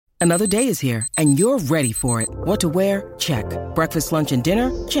Another day is here, and you're ready for it. What to wear? Check. Breakfast, lunch, and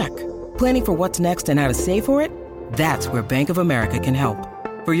dinner? Check. Planning for what's next and how to save for it? That's where Bank of America can help.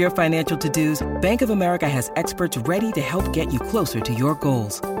 For your financial to-dos, Bank of America has experts ready to help get you closer to your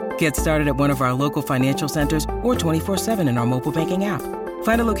goals. Get started at one of our local financial centers or 24/7 in our mobile banking app.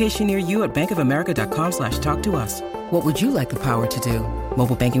 Find a location near you at bankofamerica.com/talktous. What would you like the power to do?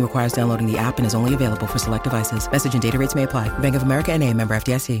 Mobile banking requires downloading the app and is only available for select devices. Message and data rates may apply. Bank of America N.A., member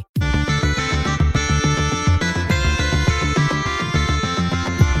FDIC.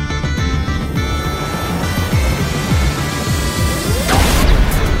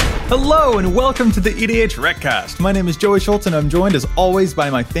 Hello and welcome to the EDHRECast. My name is Joey Schultz and I'm joined as always by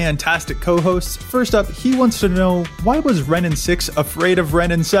my fantastic co-hosts. First up, he wants to know, why was Ren in 6 afraid of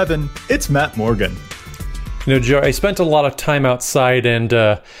Ren in 7? It's Matt Morgan. You know, Joe, I spent a lot of time outside and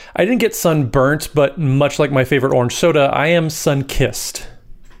I didn't get sunburnt, but much like my favorite orange soda, I am sun-kissed.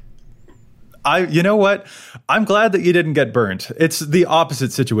 You know what? I'm glad that you didn't get burnt. It's the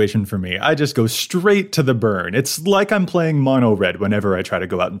opposite situation for me. I just go straight to the burn. It's like I'm playing mono red whenever I try to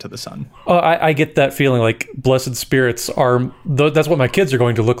go out into the sun. I get that feeling like blessed spirits are, that's what my kids are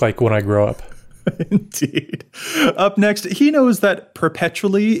going to look like when I grow up. Indeed. Up next, he knows that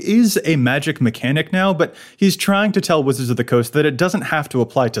perpetually is a magic mechanic now, but he's trying to tell Wizards of the Coast that it doesn't have to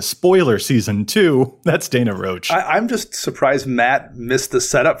apply to spoiler season 2. That's Dana Roach. I'm just surprised Matt missed the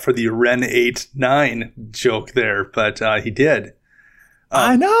setup for the Ren 8-9 joke there, but he did.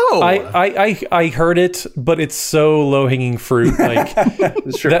 I know. I heard it, but it's so low-hanging fruit. Like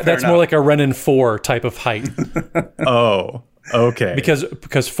sure, that's more like a Ren in 4 type of height. Oh. Okay.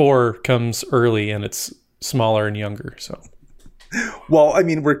 Because 4 comes early and it's smaller and younger. So, well, I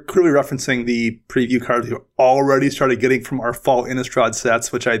mean, we're clearly referencing the preview cards we already started getting from our fall Innistrad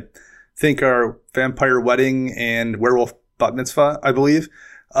sets, which I think are Vampire Wedding and Werewolf Bat Mitzvah, I believe.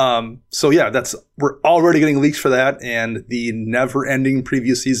 So yeah, we're already getting leaks for that, and the never-ending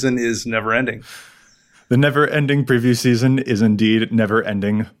preview season is never-ending. The never-ending preview season is indeed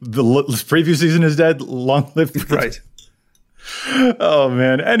never-ending. The preview season is dead. Long live right. Oh,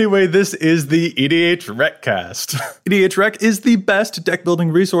 man. Anyway, this is the EDHRECast. EDHREC is the best deck-building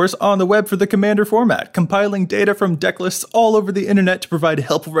resource on the web for the Commander format, compiling data from deck lists all over the internet to provide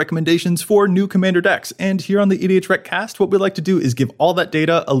helpful recommendations for new Commander decks. And here on the EDHRECast, what we like to do is give all that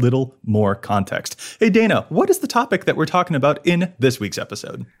data a little more context. Hey, Dana, what is the topic that we're talking about in this week's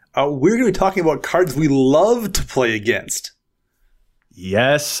episode? We're going to be talking about cards we love to play against.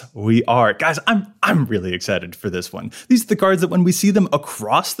 Yes, we are. Guys, I'm really excited for this one. These are the cards that when we see them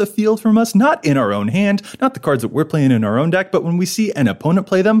across the field from us, not in our own hand, not the cards that we're playing in our own deck, but when we see an opponent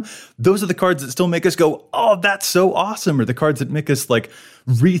play them, those are the cards that still make us go, oh, that's so awesome, or the cards that make us like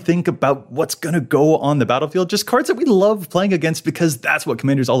rethink about what's going to go on the battlefield. Just cards that we love playing against because that's what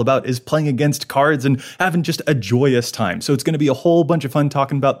Commander's all about, is playing against cards and having just a joyous time. So it's going to be a whole bunch of fun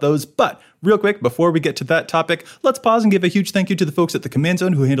talking about those. But real quick, before we get to that topic, let's pause and give a huge thank you to the folks at the Command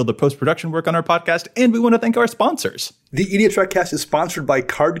Zone who handle the post-production work on our podcast. And we want to thank our sponsors. The EDHRECast is sponsored by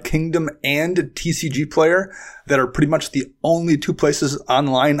Card Kingdom and TCG Player. That are pretty much the only two places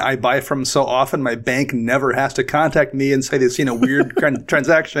online I buy from so often. My bank never has to contact me and say they've seen a weird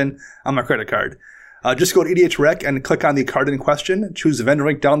transaction on my credit card. Just go to EDHREC and click on the card in question, choose the vendor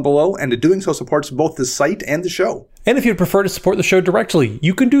link down below, and doing so supports both the site and the show. And if you'd prefer to support the show directly,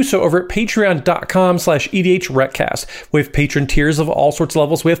 you can do so over at patreon.com/EDHRECast. We have patron tiers of all sorts of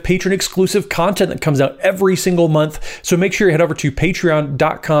levels. We have patron exclusive content that comes out every single month. So make sure you head over to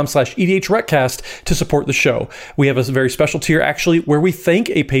patreon.com/EDHRECast to support the show. We have a very special tier actually where we thank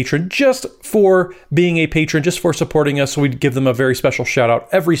a patron just for being a patron, just for supporting us. So we give them a very special shout out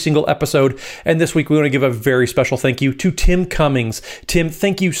every single episode. And this week we want to give a very special thank you to Tim Cummings. Tim,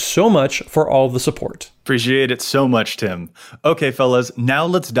 thank you so much for all the support. Appreciate it so much, Tim. Okay, fellas, now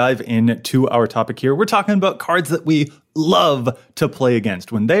let's dive into our topic here. We're talking about cards that we love to play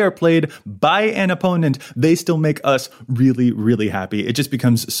against. When they are played by an opponent, they still make us really, really happy. It just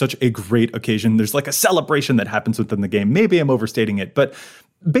becomes such a great occasion. There's like a celebration that happens within the game. Maybe I'm overstating it, but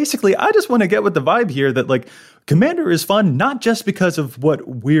basically, I just want to get with the vibe here that like Commander is fun, not just because of what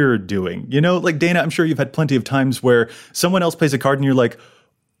we're doing. You know, like Dana, I'm sure you've had plenty of times where someone else plays a card and you're like,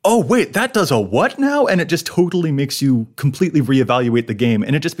 oh, wait, that does a what now? And it just totally makes you completely reevaluate the game.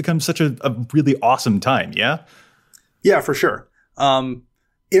 And it just becomes such a really awesome time. Yeah. Yeah, for sure. And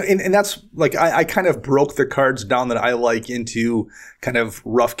that's like, I kind of broke the cards down that I like into kind of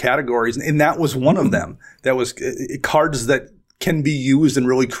rough categories. And that was one of them. That was cards that can be used in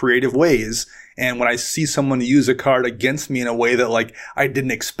really creative ways. And when I see someone use a card against me in a way that like I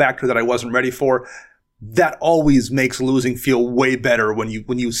didn't expect or that I wasn't ready for, that always makes losing feel way better when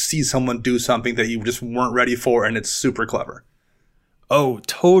you see someone do something that you just weren't ready for, and it's super clever. Oh,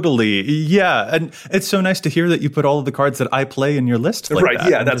 totally. Yeah. And it's so nice to hear that you put all of the cards that I play in your list like right. that.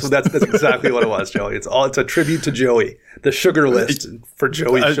 Yeah, that's exactly what it was, Joey. It's a tribute to Joey, the sugar list for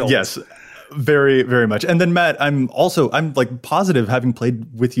Joey Schultz. Yes. Very, very much. And then Matt, I'm like positive, having played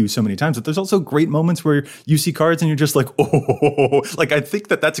with you so many times, that there's also great moments where you see cards and you're just like, oh, like I think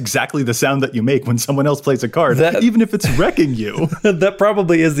that's exactly the sound that you make when someone else plays a card, even if it's wrecking you. That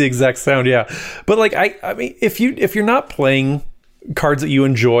probably is the exact sound. Yeah. But like, I mean, if you're not playing cards that you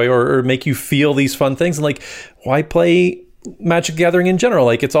enjoy or make you feel these fun things, and like, why play Magic the Gathering in general?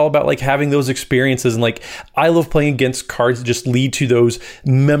 Like, it's all about like having those experiences, and like I love playing against cards that just lead to those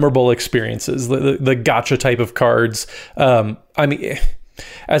memorable experiences, the gotcha type of cards. I mean,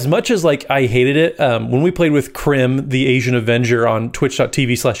 as much as like I hated it, when we played with Krim, the Asian Avenger, on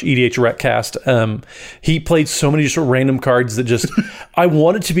twitch.tv/EDHRECast, he played so many just random cards that just, I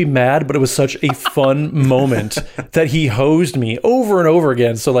wanted to be mad, but it was such a fun moment that he hosed me over and over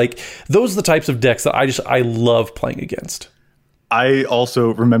again. So like, those are the types of decks that I love playing against. I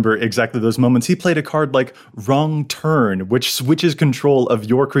also remember exactly those moments. He played a card like Wrong Turn, which switches control of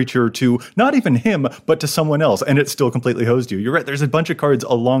your creature to not even him, but to someone else, and it still completely hosed you. You're right. There's a bunch of cards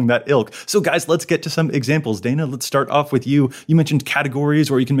along that ilk. So guys, let's get to some examples. Dana, let's start off with you. You mentioned categories,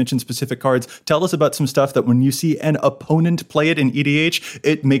 or you can mention specific cards. Tell us about some stuff that when you see an opponent play it in EDH,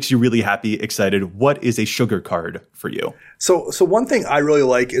 it makes you really happy, excited. What is a sugar card for you? So one thing I really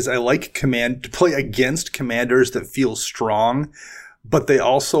like is I like to play against commanders that feel strong, but they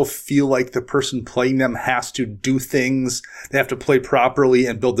also feel like the person playing them has to do things. They have to play properly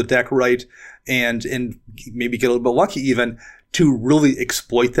and build the deck right, and maybe get a little bit lucky even to really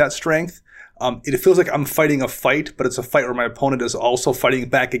exploit that strength. It feels like I'm fighting a fight, but it's a fight where my opponent is also fighting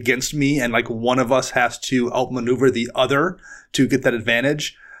back against me, and like one of us has to outmaneuver the other to get that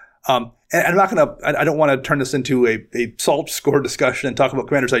advantage. And I don't want to turn this into a salt score discussion and talk about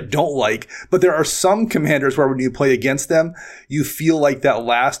commanders I don't like, but there are some commanders where when you play against them, you feel like that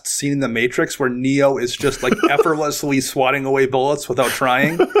last scene in The Matrix where Neo is just like effortlessly swatting away bullets without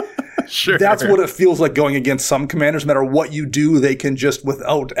trying. Sure. That's what it feels like going against some commanders. No matter what you do, they can just,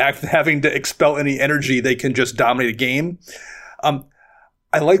 without having to expel any energy, they can just dominate a game.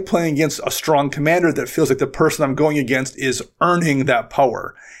 I like playing against a strong commander that feels like the person I'm going against is earning that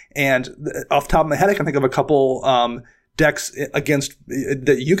power. And off the top of my head, I can think of a couple decks against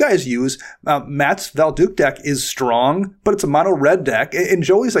that you guys use. Matt's Valduke deck is strong, but it's a mono red deck. And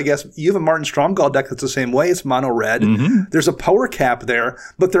Joey's, I guess, you have a Martin Stromgall deck that's the same way. It's mono red. Mm-hmm. There's a power cap there,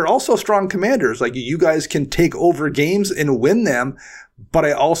 but they're also strong commanders. Like, you guys can take over games and win them. But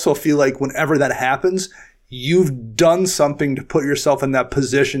I also feel like whenever that happens, you've done something to put yourself in that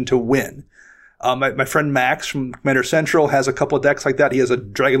position to win. My friend Max from Commander Central has a couple of decks like that. He has a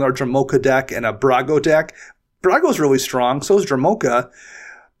Dragonlord Dramoka deck and a Brago deck. Brago's really strong, so is Dramoka.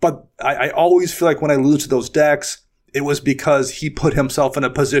 But I always feel like when I lose to those decks, it was because he put himself in a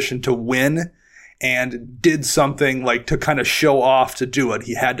position to win and did something like to kind of show off to do it.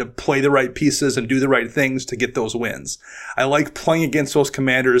 He had to play the right pieces and do the right things to get those wins. I like playing against those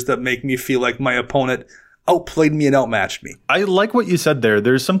commanders that make me feel like my opponent outplayed me and outmatched me. I like what you said there.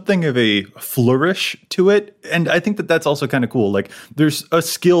 There's something of a flourish to it. And I think that that's also kind of cool. Like, there's a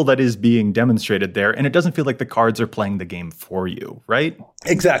skill that is being demonstrated there, and it doesn't feel like the cards are playing the game for you, right?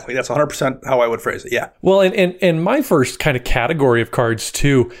 Exactly. That's 100% how I would phrase it. Yeah. Well, and my first kind of category of cards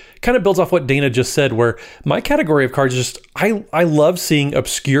too kind of builds off what Dana just said, where my category of cards is just, I love seeing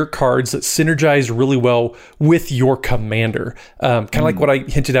obscure cards that synergize really well with your commander. Kind of like what I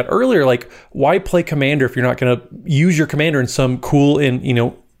hinted at earlier, like, why play commander if you're not going to use your commander in some cool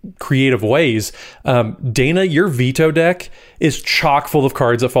and, creative ways? Dana, your veto deck is chock full of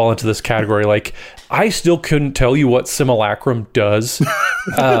cards that fall into this category. Like, I still couldn't tell you what Simulacrum does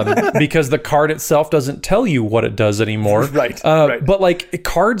because the card itself doesn't tell you what it does anymore. Right. But like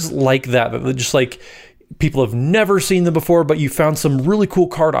cards like that just like people have never seen them before, but you found some really cool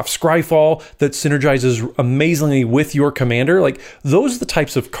card off Scryfall that synergizes amazingly with your commander. Like, those are the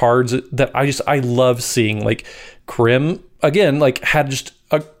types of cards that I love seeing. Like, Krim, again, like, had just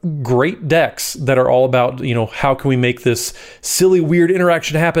a great decks that are all about, how can we make this silly, weird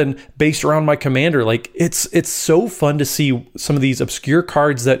interaction happen based around my commander? Like, it's so fun to see some of these obscure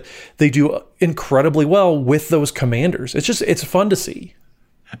cards that they do incredibly well with those commanders. It's fun to see.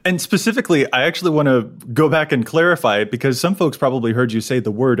 And specifically, I actually want to go back and clarify it, because some folks probably heard you say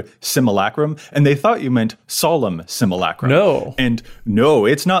the word simulacrum and they thought you meant solemn simulacrum. No. And no,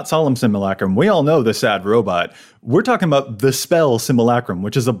 it's not solemn simulacrum. We all know the sad robot. We're talking about the spell simulacrum,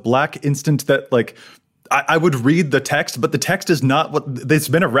 which is a black instant that, like, I would read the text, but the text is not what it's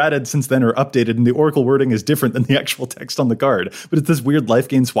been errated since then or updated, and the Oracle wording is different than the actual text on the card. But it's this weird life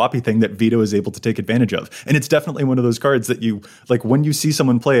gain swappy thing that Vito is able to take advantage of. And it's definitely one of those cards that you, like, when you see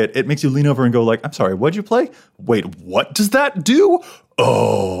someone play it, it makes you lean over and go like, I'm sorry, what'd you play? Wait, what does that do?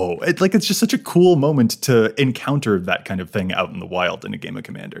 Oh, it's just such a cool moment to encounter that kind of thing out in the wild in a game of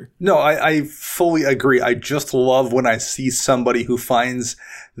Commander. No, I fully agree. I just love when I see somebody who finds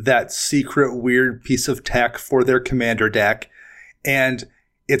that secret weird piece of tech for their Commander deck, and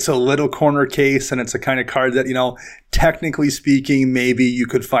it's a little corner case, and it's a kind of card that, technically speaking, maybe you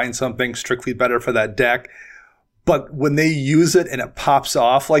could find something strictly better for that deck. But when they use it and it pops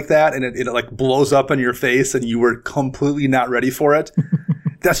off like that and it like blows up in your face and you were completely not ready for it,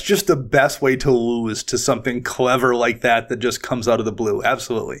 that's just the best way to lose to something clever like that just comes out of the blue.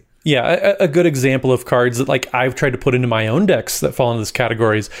 Absolutely. Yeah, a good example of cards that like I've tried to put into my own decks that fall into this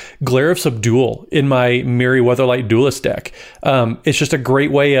category is Glare of Subdual in my Miri Weatherlight Duelist deck. It's just a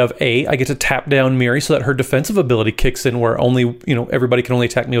great way of I get to tap down Miri so that her defensive ability kicks in where only, everybody can only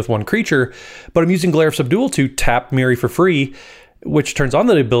attack me with one creature, but I'm using Glare of Subdual to tap Miri for free, which turns on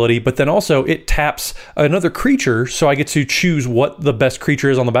that ability, but then also it taps another creature, so I get to choose what the best creature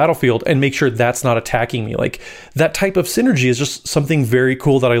is on the battlefield and make sure that's not attacking me. Like, that type of synergy is just something very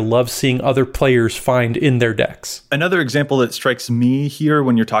cool that I love seeing other players find in their decks. Another example that strikes me here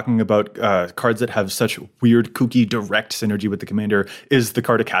when you're talking about cards that have such weird, kooky, direct synergy with the Commander is the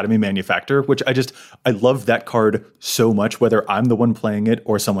card Academy Manufactor, which I love that card so much, whether I'm the one playing it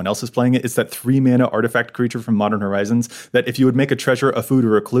or someone else is playing it. It's that 3-mana artifact creature from Modern Horizons that if you would make a treasure, a food,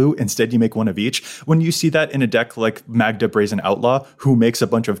 or a clue, instead you make one of each. When you see that in a deck like Magda Brazen Outlaw, who makes a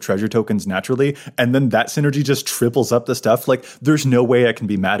bunch of treasure tokens naturally, and then that synergy just triples up the stuff, like, there's no way I can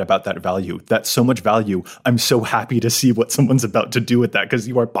be mad about that value. That's so much value. I'm so happy to see what someone's about to do with that because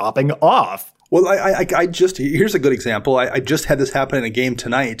you are popping off. Well, here's a good example. I just had this happen in a game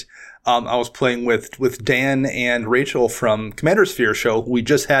tonight. I was playing with Dan and Rachel from Commander Sphere show, who we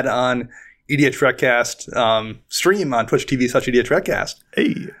just had on EDHRECast stream on Twitch TV/EDHRECast.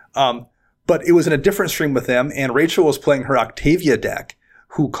 Hey. But it was in a different stream with them, and Rachel was playing her Octavia deck,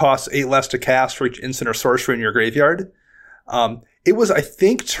 who costs 8 less to cast for each instant or sorcery in your graveyard. It was, I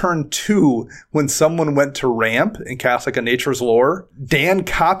think, turn 2 when someone went to ramp and cast like a Nature's Lore. Dan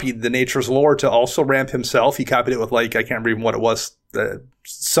copied the Nature's Lore to also ramp himself. He copied it with I can't remember even what it was,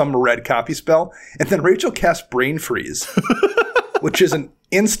 some red copy spell. And then Rachel cast Brain Freeze, which is an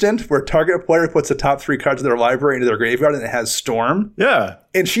instant where target player puts the top 3 cards of their library into their graveyard, and it has Storm. Yeah.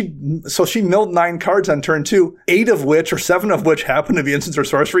 And she milled 9 cards on turn 2, 8 of which or 7 of which happen to be instants or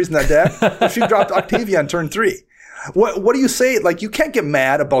sorceries in that deck. She dropped Octavia on turn 3. What do you say? Like, you can't get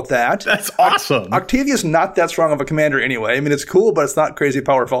mad about that. That's awesome. Octavia's not that strong of a commander anyway. I mean, it's cool, but it's not crazy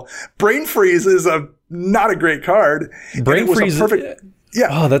powerful. Brain Freeze is not a great card. Brain Freeze, perfect. Yeah.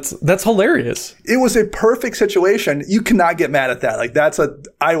 Oh, that's hilarious. It was a perfect situation. You cannot get mad at that. Like,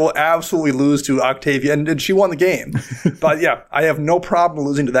 I will absolutely lose to Octavia, and she won the game. But yeah, I have no problem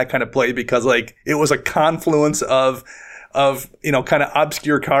losing to that kind of play because, like, it was a confluence of kind of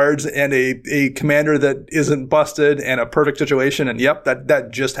obscure cards and a commander that isn't busted and a perfect situation. And yep,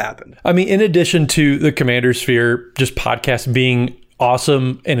 that just happened. I mean, in addition to the Commander Sphere, just podcast being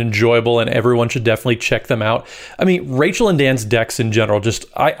awesome and enjoyable, and everyone should definitely check them out. I mean, Rachel and Dan's decks in general, just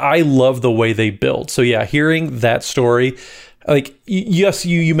I love the way they build. So yeah, hearing that story, like, yes,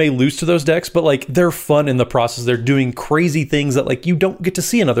 you may lose to those decks, but like, they're fun in the process. They're doing crazy things that like you don't get to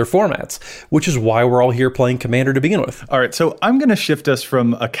see in other formats, which is why we're all here playing Commander to begin with. All right, so I'm going to shift us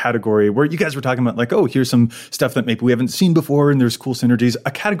from a category where you guys were talking about like, oh, here's some stuff that maybe we haven't seen before and there's cool synergies.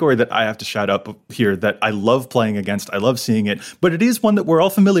 A category that I have to shout out here that I love playing against. I love seeing it, but it is one that we're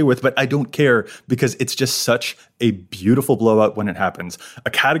all familiar with, but I don't care because it's just such a beautiful blowout when it happens. A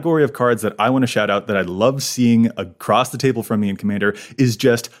category of cards that I want to shout out that I love seeing across the table from me in Commander is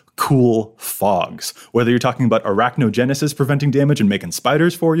just cool fogs. Whether you're talking about Arachnogenesis preventing damage and making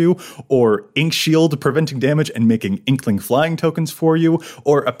spiders for you, or Ink Shield preventing damage and making Inkling flying tokens for you,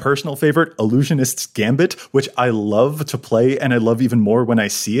 or a personal favorite, Illusionist's Gambit, which I love to play and I love even more when I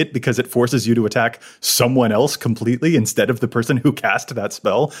see it because it forces you to attack someone else completely instead of the person who cast that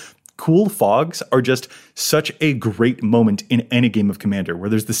spell. Cool fogs are just such a great moment in any game of Commander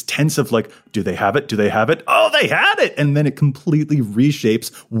where there's this tense of like, do they have it? Do they have it? Oh, they had it! And then it completely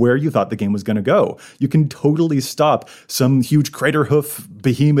reshapes where you thought the game was going to go. You can totally stop some huge crater hoof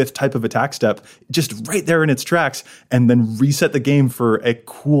behemoth type of attack step just right there in its tracks and then reset the game for a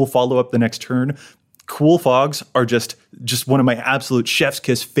cool follow-up the next turn. Cool fogs are just one of my absolute chef's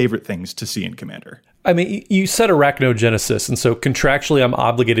kiss favorite things to see in Commander. I mean, you said Arachnogenesis, and so contractually I'm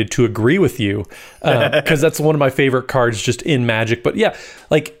obligated to agree with you because that's one of my favorite cards just in Magic. But yeah,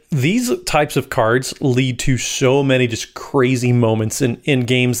 like these types of cards lead to so many just crazy moments in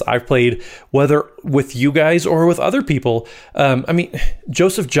games I've played, whether with you guys or with other people. I mean,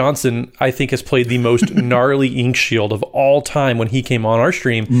 Joseph Johnson, I think, has played the most gnarly Ink Shield of all time when he came on our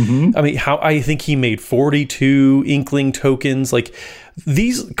stream. Mm-hmm. I mean, I think he made 42 Inkling tokens. Like,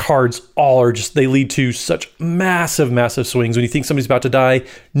 these cards all are just, they lead to such massive, massive swings. When you think somebody's about to die,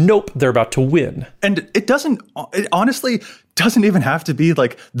 nope, they're about to win. And it honestly doesn't even have to be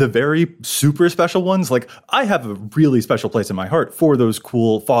like the very super special ones. Like, I have a really special place in my heart for those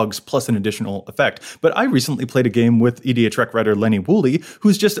cool fogs plus an additional effect. But I recently played a game with EDHREC writer Lenny Woolley,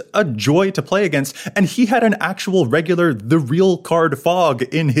 who's just a joy to play against. And he had an actual regular, the real card fog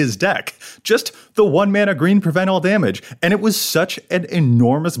in his deck. Just the 1 mana green prevent all damage. And it was such an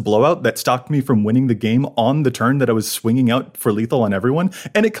enormous blowout that stopped me from winning the game on the turn that I was swinging out for lethal on everyone.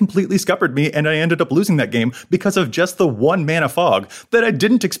 And it completely scuppered me. And I ended up losing that game because of just the 1 mana fog that I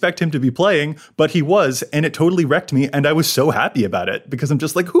didn't expect him to be playing, but he was, and it totally wrecked me. And I was so happy about it because I'm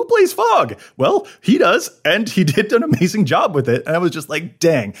just like, who plays fog? Well, he does. And he did an amazing job with it. And I was just like,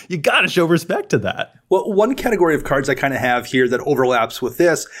 dang, you got to show respect to that. Well, one category of cards I kind of have here that overlaps with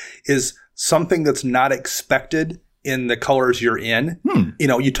this is something that's not expected in the colors you're in. You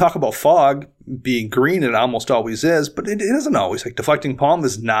know, you talk about fog being green, it almost always is, but it isn't always. Like Deflecting Palm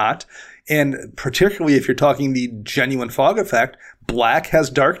is not. And particularly if you're talking the genuine fog effect, black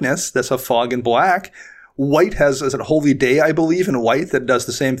has darkness. That's a fog in black. White has, is it Holy Day, I believe, in white that does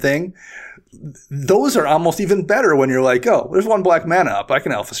the same thing. Those are almost even better when you're like, oh, there's 1 black mana up, I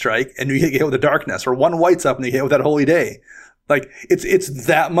can Alpha Strike, and you get hit with the darkness, or 1 white's up and you get hit with that Holy Day. Like, it's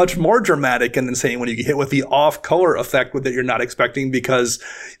that much more dramatic and insane when you get hit with the off-color effect that you're not expecting because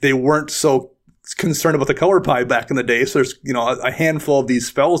they weren't so concerned about the color pie back in the day. So there's, you know, a handful of these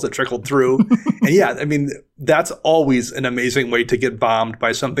spells that trickled through. And yeah, I mean, that's always an amazing way to get bombed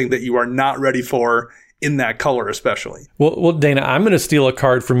by something that you are not ready for in that color especially. Well, Dana, I'm going to steal a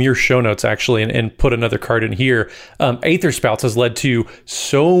card from your show notes, actually, and put another card in here. Aether Spouts has led to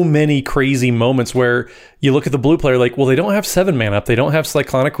so many crazy moments where you look at the blue player like, well, they don't have 7 mana up. They don't have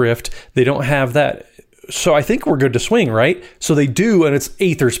Cyclonic Rift. They don't have that. So I think we're good to swing, right? So they do, and it's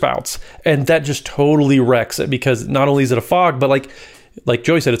Aether Spouts. And that just totally wrecks it because not only is it a fog, but like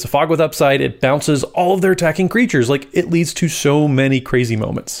Joey said, it's a fog with upside. It bounces all of their attacking creatures. Like, it leads to so many crazy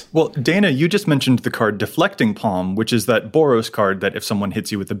moments. Well, Dana, you just mentioned the card Deflecting Palm, which is that Boros card that if someone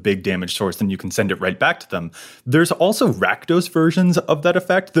hits you with a big damage source, then you can send it right back to them. There's also Rakdos versions of that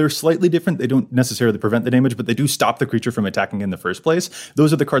effect. They're slightly different. They don't necessarily prevent the damage, but they do stop the creature from attacking in the first place.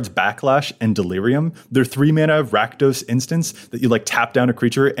 Those are the cards Backlash and Delirium. They're 3 mana Rakdos instants that you like tap down a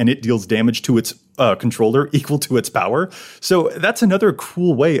creature and it deals damage to its controller equal to its power. So that's another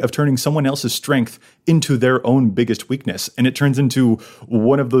cool way of turning someone else's strength into their own biggest weakness. And it turns into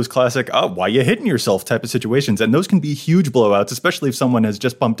one of those classic, oh, why you hitting yourself type of situations. And those can be huge blowouts, especially if someone has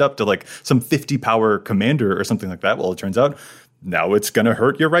just bumped up to like some 50 power commander or something like that. Well, it turns out now it's going to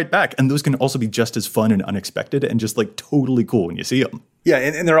hurt you right back. And those can also be just as fun and unexpected and just like totally cool when you see them. Yeah,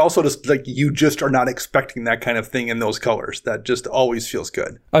 and they're also just like, you just are not expecting that kind of thing in those colors. That just always feels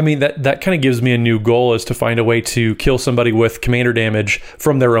good. I mean, that kind of gives me a new goal, is to find a way to kill somebody with commander damage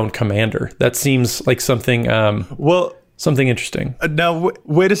from their own commander. That seems like something, something interesting. Now,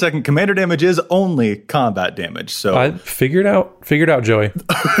 wait a second. Commander damage is only combat damage. So I figured out, Joey.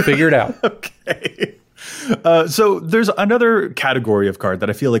 Figured out. Okay. So there's another category of card that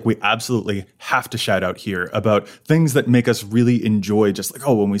I feel like we absolutely have to shout out here about things that make us really enjoy, just like,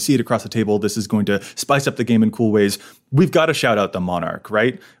 oh, when we see it across the table, this is going to spice up the game in cool ways. We've got to shout out the Monarch,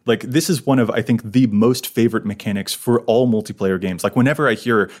 right? Like, this is one of, I think, the most favorite mechanics for all multiplayer games. Like, whenever I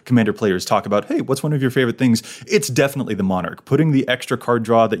hear Commander players talk about, hey, what's one of your favorite things? It's definitely the Monarch. Putting the extra card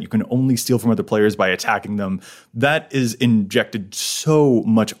draw that you can only steal from other players by attacking them, that is injected so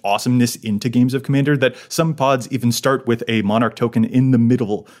much awesomeness into games of Commander that some pods even start with a Monarch token in the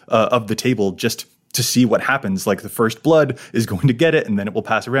middle of the table just to see what happens. Like, the first blood is going to get it and then it will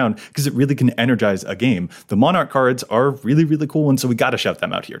pass around because it really can energize a game. The Monarch cards are really, really cool. And so we got to shout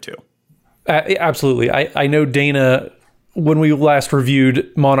them out here too. Absolutely. I know Dana, when we last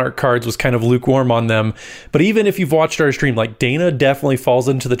reviewed Monarch cards, was kind of lukewarm on them. But even if you've watched our stream, like, Dana definitely falls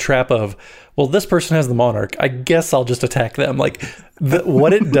into the trap of, well, this person has the Monarch, I guess I'll just attack them. Like,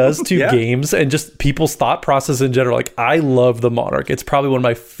 what it does to games and just people's thought process in general. Like, I love the Monarch. It's probably one of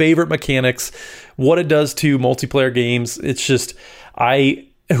my favorite mechanics. What it does to multiplayer games, it's just,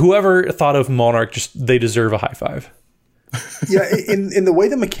 whoever thought of Monarch, just, they deserve a high five. Yeah, in the way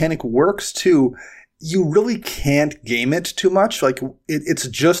the mechanic works too, you really can't game it too much. Like it's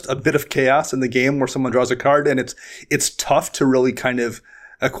just a bit of chaos in the game where someone draws a card, and it's tough to really kind of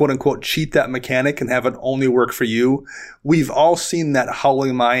quote unquote cheat that mechanic and have it only work for you. We've all seen that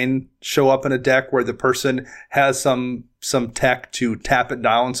Howling Mine show up in a deck where the person has some tech to tap it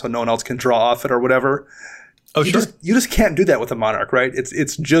down so no one else can draw off it or whatever. Oh, sure. You just can't do that with a Monarch, right?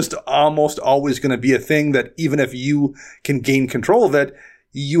 It's just almost always going to be a thing that even if you can gain control of it,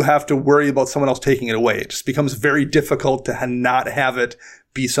 you have to worry about someone else taking it away. It just becomes very difficult to not have it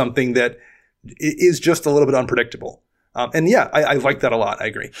be something that is just a little bit unpredictable. And yeah, I like that a lot. I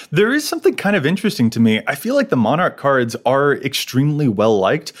agree. There is something kind of interesting to me. I feel like the Monarch cards are extremely well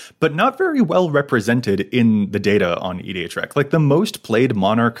liked, but not very well represented in the data on EDHREC. Like the most played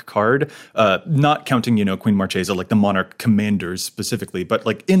Monarch card, not counting, Queen Marchesa, like the Monarch commanders specifically, but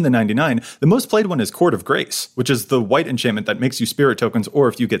like in the 99, the most played one is Court of Grace, which is the white enchantment that makes you spirit tokens, or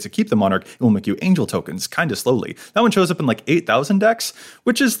if you get to keep the Monarch, it will make you angel tokens kind of slowly. That one shows up in like 8,000 decks,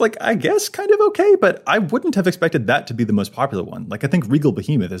 which is like, I guess kind of okay, but I wouldn't have expected that to be the most popular one. Like I think Regal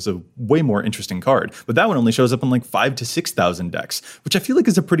Behemoth is a way more interesting card, but that one only shows up in like 5,000 to 6,000 decks, which I feel like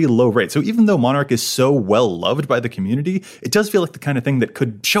is a pretty low rate. So even though Monarch is so well loved by the community, it does feel like the kind of thing that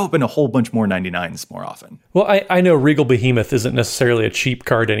could show up in a whole bunch more 99s more often. Well, I know Regal Behemoth isn't necessarily a cheap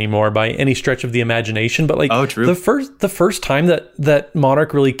card anymore by any stretch of the imagination, but like the first time that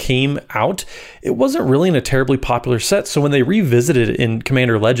Monarch really came out, it wasn't really in a terribly popular set. So when they revisited it in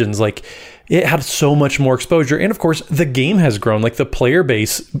Commander Legends, like it had so much more exposure. And of course, the game has grown. Like the player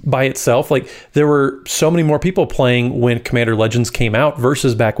base by itself, like there were so many more people playing when Commander Legends came out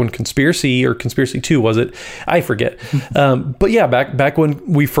versus back when Conspiracy or Conspiracy 2 was it? I forget. But yeah, back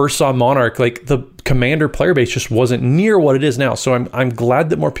when we first saw Monarch, like the Commander player base just wasn't near what it is now. So I'm glad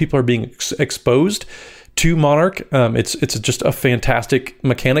that more people are being exposed to Monarch. It's just a fantastic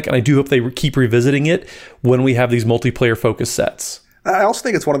mechanic, and I do hope they keep revisiting it when we have these multiplayer focused sets. I also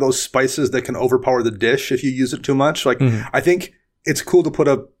think it's one of those spices that can overpower the dish if you use it too much. Like, I think it's cool to put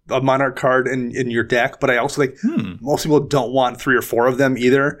a Monarch card in your deck, but I also think most people don't want 3 or 4 of them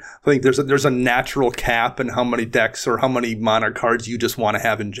either. I think there's a natural cap in how many decks or how many Monarch cards you just want to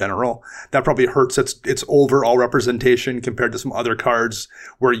have in general. That probably hurts its overall representation compared to some other cards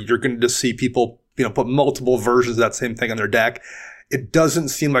where you're going to just see people, put multiple versions of that same thing on their deck. It doesn't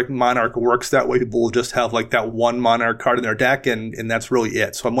seem like Monarch works that way. People will just have like that one Monarch card in their deck, and that's really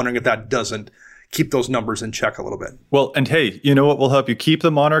it. So I'm wondering if that doesn't keep those numbers in check a little bit. Well, and hey, you know what will help you keep the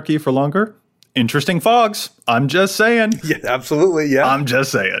monarchy for longer? Interesting fogs. I'm just saying. Yeah, absolutely. Yeah. I'm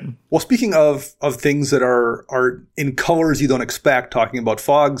just saying. Well, speaking of things that are in colors you don't expect, talking about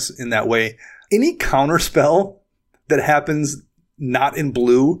fogs in that way, any counter spell that happens not in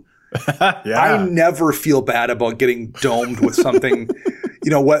blue, yeah. I never feel bad about getting domed with something,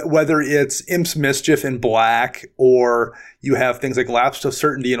 whether it's Imp's Mischief in black, or you have things like Lapse of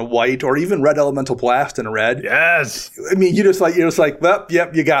Certainty in white, or even Red Elemental Blast in red. Yes. I mean, you're just like, well,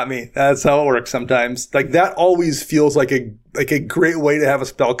 yep, you got me. That's how it works sometimes. Like that always feels like a great way to have a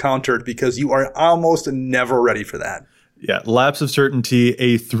spell countered, because you are almost never ready for that. Yeah, Lapse of Certainty,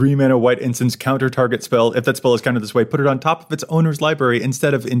 a 3-mana white instance counter target spell. If that spell is countered this way, put it on top of its owner's library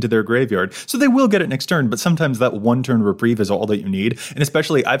instead of into their graveyard. So they will get it next turn, but sometimes that one-turn reprieve is all that you need. And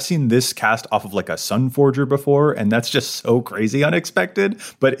especially, I've seen this cast off of like a Sunforger before, and that's just so crazy unexpected,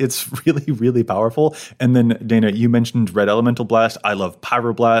 but it's really, really powerful. And then, Dana, you mentioned Red Elemental Blast. I love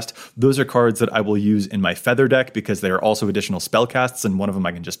Pyroblast. Those are cards that I will use in my Feather deck because they are also additional spell casts, and one of them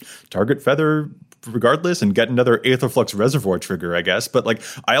I can just target Feather regardless and get another Aetherflux Reservoir trigger, I guess. But like,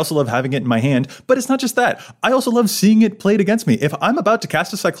 I also love having it in my hand. But it's not just that. I also love seeing it played against me. If I'm about to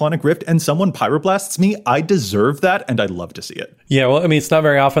cast a Cyclonic Rift and someone Pyroblasts me, I deserve that, and I love to see it. Yeah, well, I mean, it's not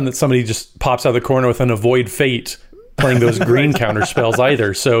very often that somebody just pops out of the corner with an Avoid Fate playing those green counter spells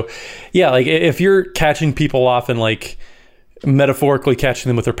either. So yeah, like if you're catching people off and like metaphorically catching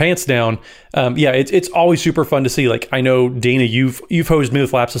them with their pants down, it's always super fun to see. Like, I know, Dana, you've hosed me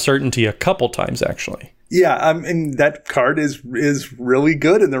with Lapse of Certainty a couple times actually. Yeah, and that card is really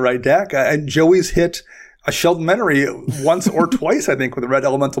good in the right deck. And Joey's hit a Sheldon Menery once or twice, I think, with a Red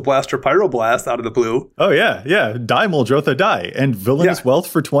Elemental Blast or Pyroblast out of the blue. Oh yeah. Die Muldrotha die, and Villainous Wealth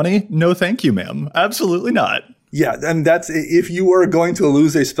for 20. No, thank you, ma'am. Absolutely not. Yeah, and that's if you are going to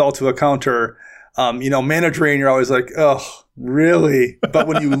lose a spell to a counter. Mana Drain, you're always like, oh, really? But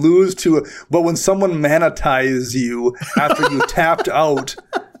when you lose but when someone mana ties you after you tapped out,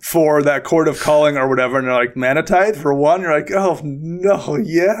 for that Chord of Calling or whatever, and they're like, Mana Tithe for 1. You're like, oh no,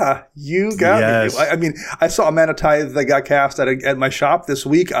 yeah, you got me. I mean, I saw a Mana Tithe that got cast at my shop this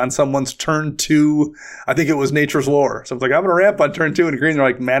week on someone's turn 2. I think it was Nature's Lore. So I was like, I'm gonna ramp on turn 2 in green. They're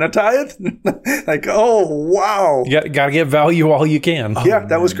like, Mana Tithe? Like, oh wow. You gotta get value while you can. Yeah,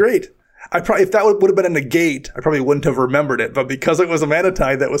 that was great. If that would have been a negate, I probably wouldn't have remembered it. But because it was a Mana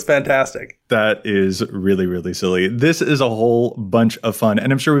Tithe, that was fantastic. That is really, really silly. This is a whole bunch of fun.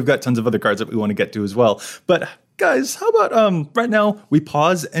 And I'm sure we've got tons of other cards that we want to get to as well. But guys, how about right now we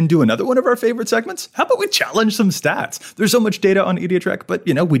pause and do another one of our favorite segments? How about we challenge some stats? There's so much data on EDHREC, but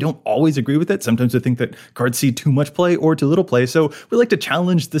we don't always agree with it. Sometimes we think that cards see too much play or too little play. So we like to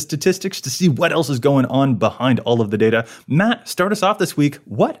challenge the statistics to see what else is going on behind all of the data. Matt, start us off this week.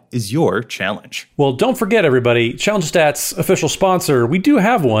 What is your challenge? Well, don't forget, everybody, Challenge Stats official sponsor. We do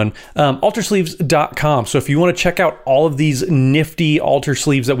have one, altersleeves.com. So if you want to check out all of these nifty altar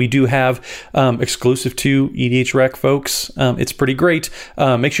sleeves that we do have exclusive to EDHREC folks, it's pretty great.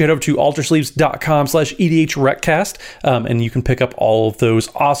 Make sure you head over to altersleeves.com/EDHRECast, and you can pick up all of those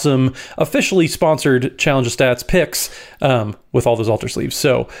awesome officially sponsored Challenge of Stats picks with all those altar sleeves.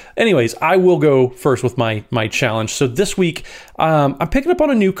 So anyways, I will go first with my challenge. So this week, I'm picking up on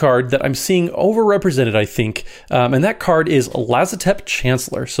a new card that I'm seeing overrepresented, I think, and that card is Lazotep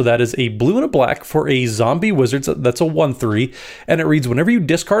Chancellor. So that is a blue and a black for a zombie wizard. So that's a 1/3, and it reads, whenever you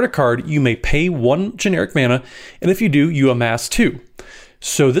discard a card, you may pay 1 generic mana, and if you do, you amass 2.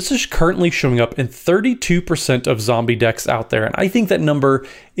 So this is currently showing up in 32% of zombie decks out there, and I think that number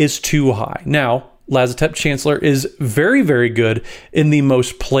is too high. Now, Lazotep Chancellor is very, very good in the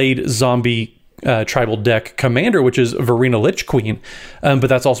most played zombie tribal deck commander, which is Verena Lich Queen. But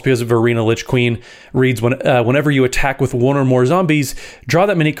that's also because Verena Lich Queen reads whenever you attack with 1 or more zombies, draw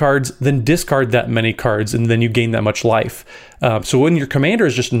that many cards, then discard that many cards, and then you gain that much life. So when your commander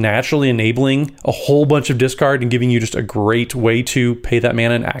is just naturally enabling a whole bunch of discard and giving you just a great way to pay that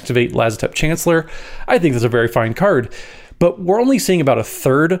mana and activate Lazotep Chancellor, I think that's a very fine card. But we're only seeing about a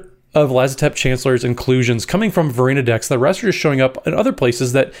third of Lazotep Chancellor's inclusions coming from Verena decks. The rest are just showing up in other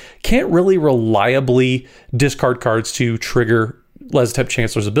places that can't really reliably discard cards to trigger Lazotep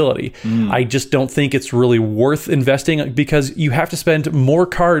Chancellor's ability. I just don't think it's really worth investing because you have to spend more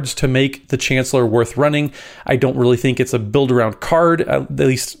cards to make the Chancellor worth running. I don't really think it's a build around card. At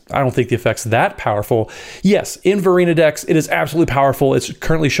least I don't think the effect's that powerful. Yes, in Verena decks, it is absolutely powerful. It's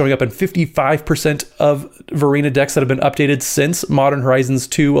currently showing up in 55% of Verena decks that have been updated since Modern Horizons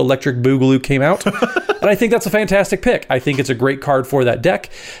 2 Electric Boogaloo came out. And I think that's a fantastic pick. I think it's a great card for that deck,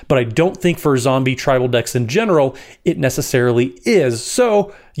 but I don't think for zombie tribal decks in general, it necessarily is.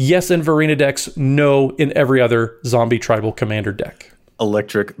 So, yes in Verena decks, no in every other zombie tribal commander deck.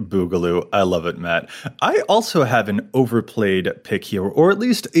 Electric Boogaloo. I love it, Matt. I also have an overplayed pick here, or at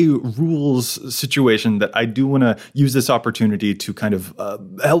least a rules situation that I do want to use this opportunity to kind of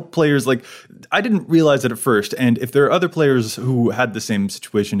help players. Like, I didn't realize it at first, and if there are other players who had the same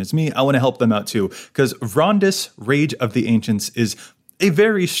situation as me, I want to help them out too, because Vrondis, Rage of the Ancients, is a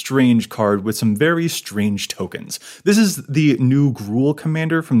very strange card with some very strange tokens. This is the new Gruul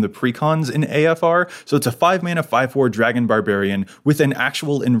commander from the precons in AFR. So it's a 5-mana 5/4 Dragon Barbarian with an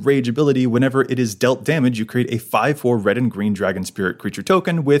actual Enrage ability. Whenever it is dealt damage, you create a 5/4 red and green Dragon Spirit creature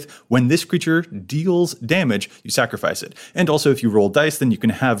token with, when this creature deals damage, you sacrifice it. And also if you roll dice, then you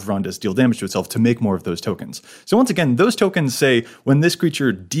can have Vrondis deal damage to itself to make more of those tokens. So once again, those tokens say, when this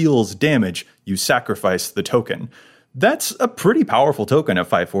creature deals damage, you sacrifice the token. That's a pretty powerful token at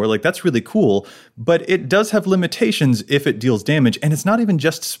 5/4. Like, that's really cool, but it does have limitations if it deals damage, and it's not even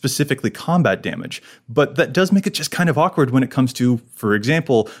just specifically combat damage. But that does make it just kind of awkward when it comes to, for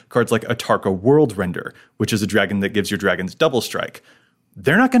example, cards like Atarka World Render, which is a dragon that gives your dragons double strike.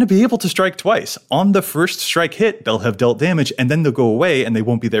 They're not going to be able to strike twice. On the first strike hit, they'll have dealt damage, and then they'll go away, and they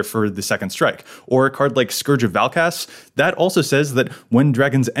won't be there for the second strike. Or a card like Scourge of Valkas, that also says that when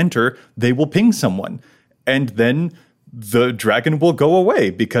dragons enter, they will ping someone. And then the dragon will go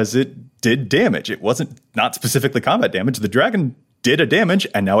away because it did damage. It wasn't not specifically combat damage. The dragon did a damage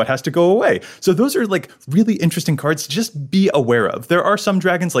and now it has to go away. So those are like really interesting cards to just be aware of. There are some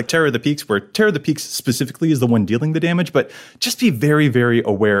dragons like Terror of the Peaks where Terror of the Peaks specifically is the one dealing the damage, but just be very, very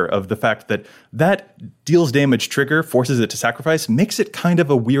aware of the fact that that deals damage trigger, forces it to sacrifice, makes it kind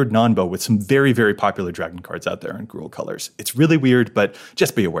of a weird non-bow with some very, very popular dragon cards out there in Gruul colors. It's really weird, but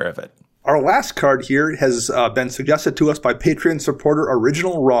just be aware of it. Our last card here has been suggested to us by Patreon supporter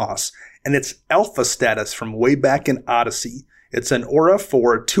Original Ross, and it's Alpha Status from way back in Odyssey. It's an aura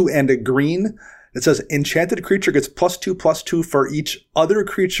for 2 and a green. It says, enchanted creature gets +2/+2 for each other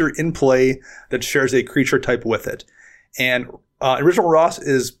creature in play that shares a creature type with it. And Original Ross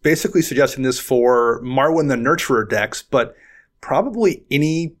is basically suggesting this for Marwyn the Nurturer decks, but probably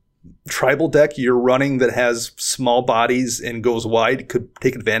any tribal deck you're running that has small bodies and goes wide could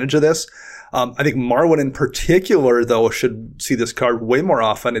take advantage of this. I think Marwyn in particular, though, should see this card way more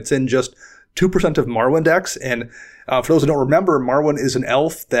often. It's in just 2% of Marwyn decks. And for those who don't remember, Marwyn is an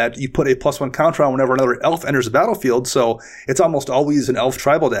elf that you put a +1 counter on whenever another elf enters the battlefield. So it's almost always an elf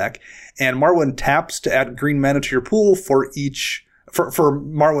tribal deck. And Marwyn taps to add green mana to your pool for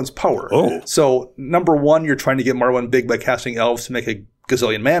Marwyn's power. Oh. So number one, you're trying to get Marwyn big by casting elves to make a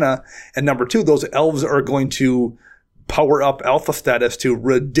gazillion mana. And number two, those elves are going to power up alpha status to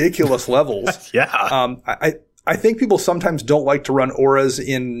ridiculous levels. Yeah. I think people sometimes don't like to run auras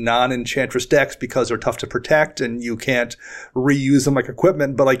in non-enchantress decks because they're tough to protect and you can't reuse them like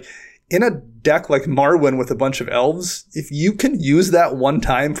equipment. But like in a deck like Marwyn with a bunch of elves, if you can use that one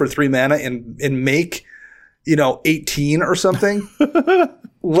time for 3 mana and make, 18 or something,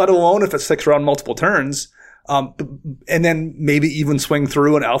 let alone if it sticks around multiple turns, and then maybe even swing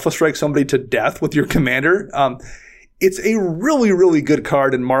through and alpha strike somebody to death with your commander, it's a really, really good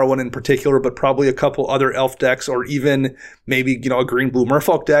card in Marwyn in particular, but probably a couple other elf decks or even maybe, a green-blue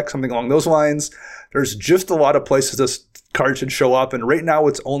merfolk deck, something along those lines. There's just a lot of places this card should show up, and right now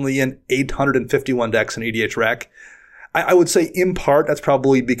it's only in 851 decks in EDHREC. I would say in part that's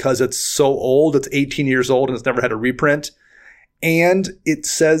probably because it's so old. It's 18 years old and it's never had a reprint. And it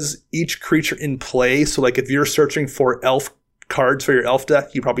says each creature in play. So like if you're searching for elf cards for your elf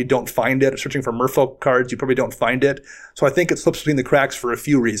deck, you probably don't find it. Searching for merfolk cards, you probably don't find it. So I think it slips between the cracks for a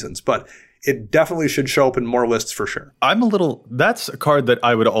few reasons, but it definitely should show up in more lists for sure. That's a card that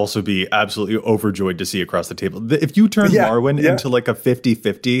I would also be absolutely overjoyed to see across the table. If you turn Marwyn into like a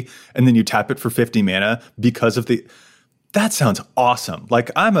 50-50 and then you tap it for 50 mana because of that sounds awesome.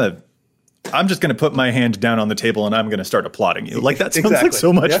 Like I'm just going to put my hand down on the table and I'm going to start applauding you. Like that sounds like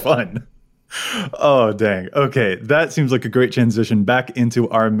so much fun. Oh, dang. Okay. That seems like a great transition back into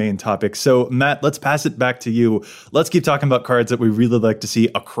our main topic. So, Matt, let's pass it back to you. Let's keep talking about cards that we really like to see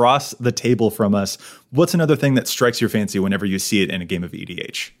across the table from us. What's another thing that strikes your fancy whenever you see it in a game of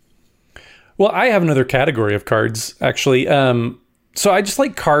EDH? Well, I have another category of cards, actually. So I just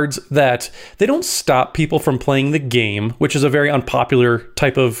like cards that they don't stop people from playing the game, which is a very unpopular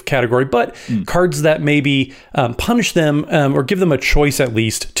type of category, but cards that maybe punish them or give them a choice at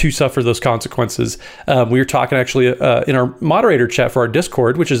least to suffer those consequences. We were talking actually in our moderator chat for our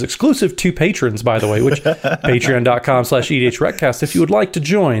Discord, which is exclusive to patrons, by the way, which patreon.com/EDHRECast if you would like to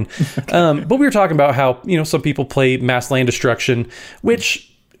join. But we were talking about how, some people play mass land destruction, which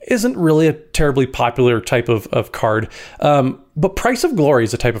isn't really a terribly popular type of card. But Price of Glory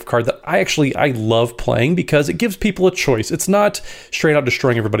is a type of card that I love playing because it gives people a choice. It's not straight out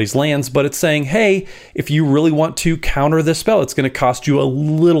destroying everybody's lands, but it's saying, hey, if you really want to counter this spell, it's going to cost you a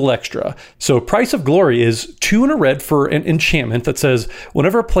little extra. So Price of Glory is 2 and a red for an enchantment that says,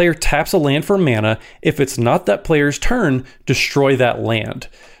 whenever a player taps a land for mana, if it's not that player's turn, destroy that land.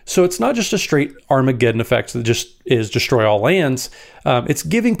 So it's not just a straight Armageddon effect that just is destroy all lands. It's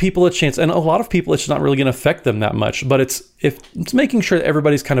giving people a chance, and a lot of people, it's not really going to affect them that much. But it's making sure that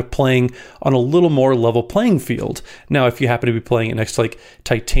everybody's kind of playing on a little more level playing field. Now, if you happen to be playing it next to like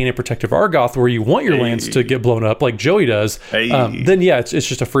Titania Protective Argoth, where you want your lands to get blown up, like Joey does, then yeah, it's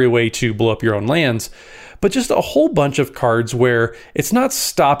just a free way to blow up your own lands. But just a whole bunch of cards where it's not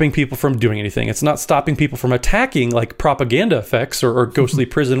stopping people from doing anything. It's not stopping people from attacking, like propaganda effects or Ghostly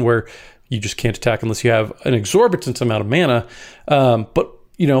Prison, where you just can't attack unless you have an exorbitant amount of mana. But,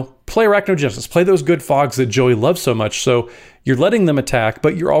 play Arachnogenesis. Play those good fogs that Joey loves so much. So you're letting them attack,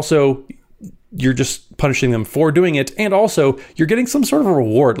 but you're just punishing them for doing it. And also, you're getting some sort of a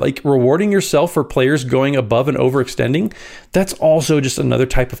reward, like rewarding yourself for players going above and overextending. That's also just another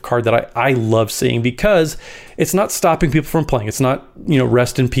type of card that I love seeing because it's not stopping people from playing. It's not,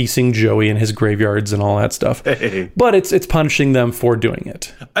 rest in peacing Joey and his graveyards and all that stuff. But it's punishing them for doing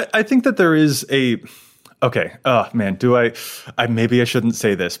it. I think that there is a... Okay. Oh, man. Maybe I shouldn't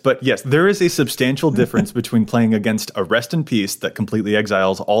say this, but yes, there is a substantial difference between playing against a Rest in Peace that completely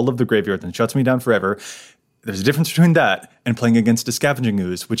exiles all of the graveyards and shuts me down forever. There's a difference between that and playing against a Scavenging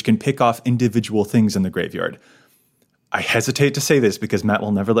Ooze, which can pick off individual things in the graveyard. I hesitate to say this because Matt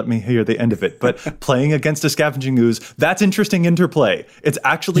will never let me hear the end of it, but playing against a Scavenging Ooze, that's interesting interplay. It's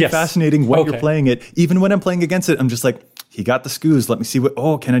actually fascinating when you're playing it. Even when I'm playing against it, I'm just like, he got the Scoos. Let me see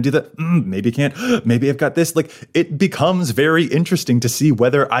can I do that? Maybe I can't. Maybe I've got this. Like, it becomes very interesting to see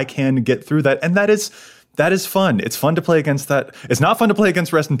whether I can get through that. And that is That is fun. It's fun to play against that. It's not fun to play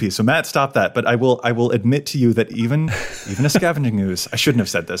against Rest in Peace. So Matt, stop that. But I will admit to you that even a Scavenging Ooze, I shouldn't have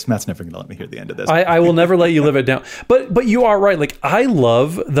said this. Matt's never going to let me hear the end of this. I will never let you live it down. But you are right. Like, I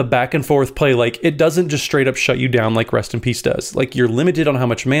love the back and forth play. Like, it doesn't just straight up shut you down like Rest in Peace does. Like, you're limited on how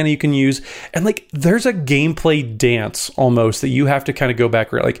much mana you can use. And like, there's a gameplay dance almost that you have to kind of go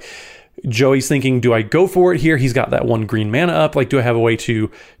back. Like, Joey's thinking, do I go for it here? He's got that 1 green mana up. Like, do I have a way to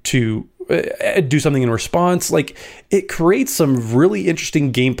do something in response? Like, it creates some really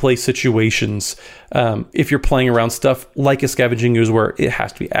interesting gameplay situations if you're playing around stuff like a Scavenging Ooze where it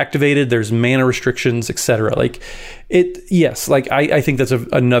has to be activated, there's mana restrictions, etc. Like, I think that's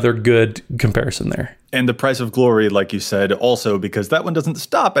another good comparison there. And the Price of Glory, like you said, also, because that one doesn't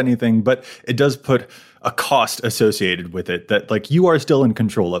stop anything, but it does put a cost associated with it that like you are still in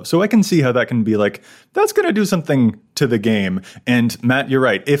control of. So I can see how that can be like, that's going to do something to the game. And Matt, you're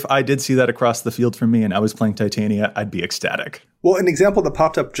right. If I did see that across the field from me and I was playing Titania, I'd be ecstatic. Well, an example that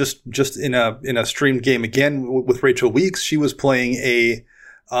popped up just in a streamed game again with Rachel Weeks, she was playing a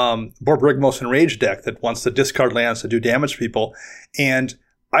Borborygmos Enraged deck that wants to discard lands to do damage to people. And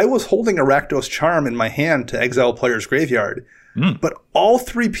I was holding a Rakdos Charm in my hand to exile a player's graveyard. But all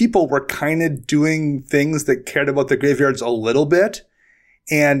 3 people were kind of doing things that cared about the graveyards a little bit.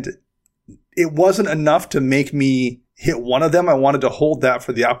 And it wasn't enough to make me hit one of them. I wanted to hold that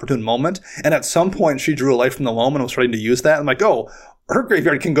for the opportune moment. And at some point, she drew a Life from the Loam and was starting to use that. I'm like, oh, her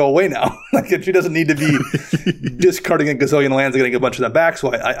graveyard can go away now. Like, she doesn't need to be discarding a gazillion lands and getting a bunch of them back.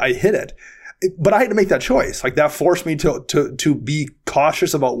 So I hit it. But I had to make that choice. Like, that forced me to be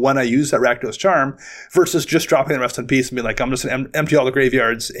cautious about when I use that Rakdos Charm versus just dropping the Rest in Peace and be like, I'm just going to empty all the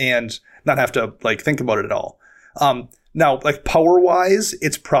graveyards and not have to like think about it at all. Now, like, power wise,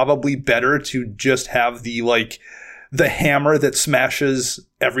 it's probably better to just have the hammer that smashes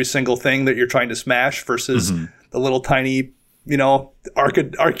every single thing that you're trying to smash versus the little tiny,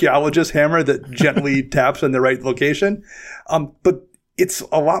 archaeologist hammer that gently taps in the right location. But it's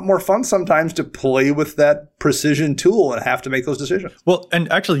a lot more fun sometimes to play with that precision tool and have to make those decisions. Well,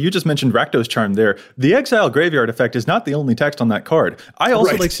 and actually, you just mentioned Rakdos Charm there. The Exile Graveyard effect is not the only text on that card. I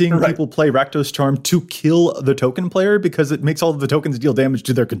also like seeing people play Rakdos Charm to kill the token player because it makes all of the tokens deal damage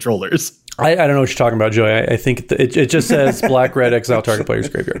to their controllers. I don't know what you're talking about, Joey. I think it just says black-red exile target player's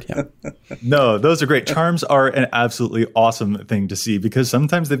graveyard. Yeah. No, those are great. Charms are an absolutely awesome thing to see because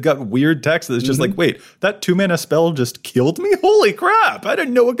sometimes they've got weird text that's just like, wait, that 2-mana spell just killed me? Holy crap, I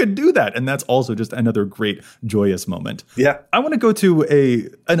didn't know it could do that. And that's also just another great, joyous moment. Yeah. I want to go to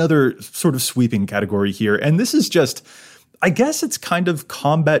another sort of sweeping category here. And this is just, I guess it's kind of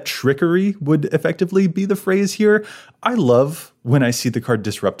combat trickery would effectively be the phrase here. I love when I see the card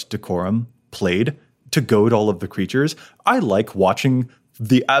Disrupt Decorum played to goad all of the creatures. I like watching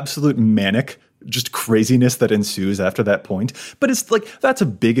the absolute manic just craziness that ensues after that point. But it's like, that's a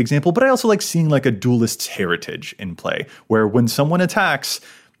big example. But I also like seeing like a Duelist's Heritage in play, where when someone attacks,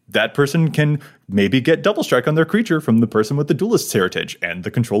 that person can maybe get double strike on their creature from the person with the Duelist's Heritage, and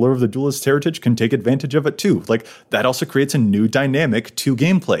the controller of the Duelist's Heritage can take advantage of it too. Like, that also creates a new dynamic to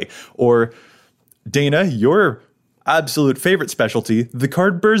gameplay. Or, Dana, your absolute favorite specialty, the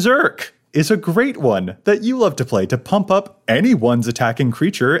card Berserk, is a great one that you love to play to pump up anyone's attacking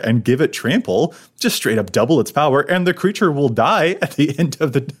creature and give it trample, just straight up double its power, and the creature will die at the end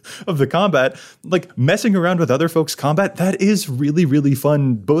of the combat. Like, messing around with other folks' combat, that is really, really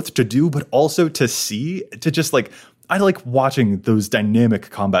fun both to do, but also to see, to just like, I like watching those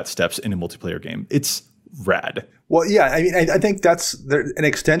dynamic combat steps in a multiplayer game. It's rad. Well, yeah, I mean, I think that's an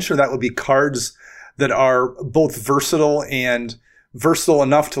extension of that would be cards that are both versatile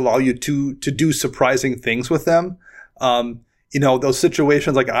enough to allow you to do surprising things with them. Those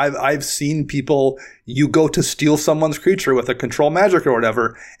situations, like I've seen people, you go to steal someone's creature with a control magic or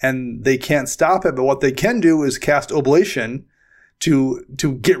whatever, and they can't stop it. But what they can do is cast Oblation to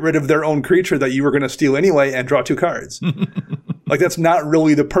get rid of their own creature that you were going to steal anyway and draw 2 cards. Like, that's not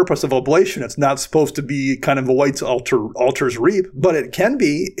really the purpose of Oblation. It's not supposed to be kind of a White's Altar's Reap, but it can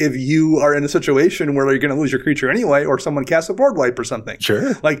be if you are in a situation where you're going to lose your creature anyway, or someone casts a board wipe or something.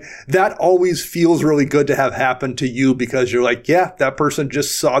 Sure. Like, that always feels really good to have happen to you because you're like, yeah, that person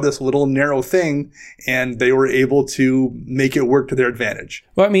just saw this little narrow thing and they were able to make it work to their advantage.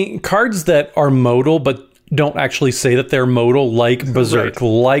 Well, I mean, cards that are modal, but don't actually say that they're modal, like Berserk,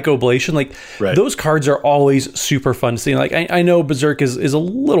 like Oblation, like those cards are always super fun to see. Like, I know Berserk is a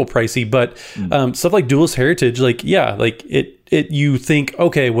little pricey, but stuff like Duelist Heritage, like, yeah, like it you think,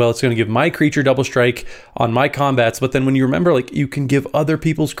 okay, well, it's going to give my creature double strike on my combats, but then when you remember, like, you can give other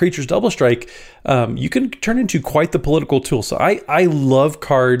people's creatures double strike, you can turn into quite the political tool. So I love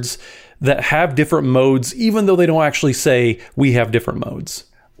cards that have different modes, even though they don't actually say we have different modes.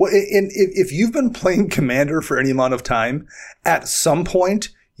 Well, and if you've been playing Commander for any amount of time, at some point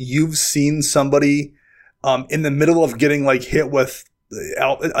you've seen somebody in the middle of getting like hit with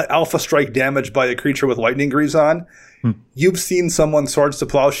alpha strike damage by a creature with lightning greaves on. You've seen someone Swords to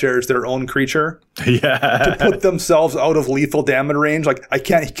Plowshares their own creature to put themselves out of lethal damage range. Like, I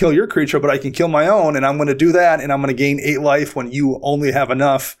can't kill your creature, but I can kill my own, and I'm going to do that, and I'm going to gain 8 life when you only have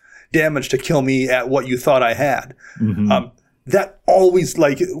enough damage to kill me at what you thought I had. That always,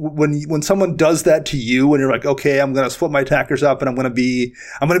 like, when someone does that to you and you're like, okay, I'm going to split my attackers up and I'm going to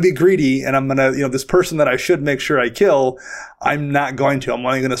be greedy, and I'm going to, this person that I should make sure I kill, I'm not going to. I'm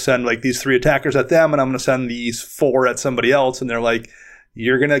only going to send like these 3 attackers at them, and I'm going to send these 4 at somebody else. And they're like,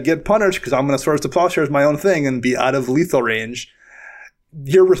 you're going to get punished because I'm going to Swords to Plowshares my own thing and be out of lethal range.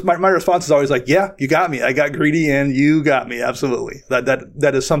 My response is always like, yeah, you got me. I got greedy and you got me. Absolutely.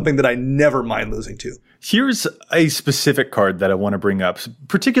 That is something that I never mind losing to. Here's a specific card that I want to bring up,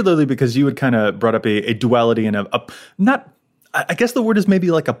 particularly because you had kind of brought up a duality and I guess the word is maybe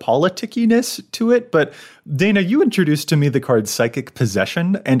like a politickiness to it, but Dana, you introduced to me the card Psychic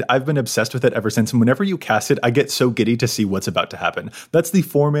Possession, and I've been obsessed with it ever since. And whenever you cast it, I get so giddy to see what's about to happen. That's the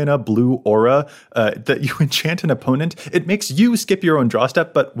 4-mana blue aura that you enchant an opponent. It makes you skip your own draw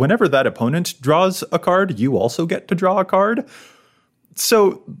step, but whenever that opponent draws a card, you also get to draw a card.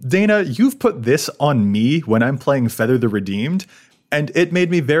 So, Dana, you've put this on me when I'm playing Feather the Redeemed, and it made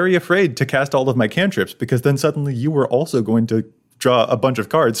me very afraid to cast all of my cantrips, because then suddenly you were also going to draw a bunch of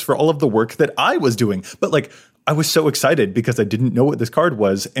cards for all of the work that I was doing. But like, I was so excited because I didn't know what this card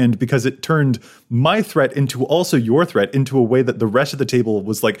was, and because it turned my threat into also your threat into a way that the rest of the table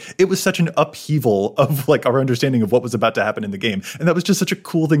was like, it was such an upheaval of like our understanding of what was about to happen in the game. And that was just such a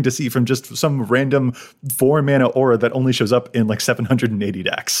cool thing to see from just some random 4-mana aura that only shows up in like 780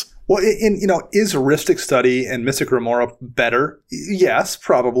 decks. Well, is Rhystic Study and Mystic Remora better? Yes,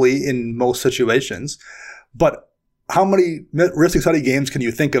 probably in most situations. But how many Rhystic Study games can you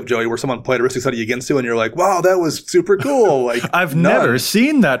think of, Joey, where someone played a Rhystic Study against you and you're like, wow, that was super cool? Like, I've never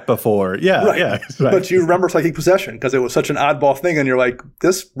seen that before. Yeah, right. Yeah. Right. But you remember Psychic Possession because it was such an oddball thing, and you're like,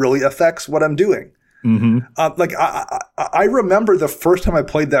 this really affects what I'm doing. I remember the first time I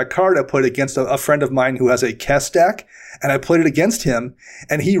played that card, I played against a friend of mine who has a Kess deck, and I played it against him,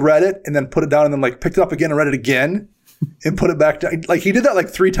 and he read it and then put it down and then like picked it up again and read it again and put it back down. Like, he did that like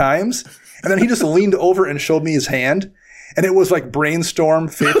 3 times, and then he just leaned over and showed me his hand. And it was like Brainstorm,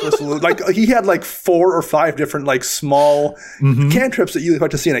 Faithless Salute. Like, he had like 4 or 5 different like small cantrips that you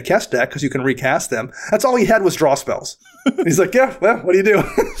like to see in a Kess deck because you can recast them. That's all he had was draw spells. He's like, yeah, well, what do you do?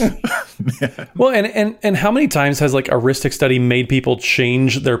 Well, and how many times has like a Rhystic Study made people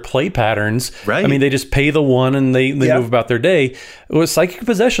change their play patterns? Right. I mean, they just pay the 1 and they move about their day. It was Psychic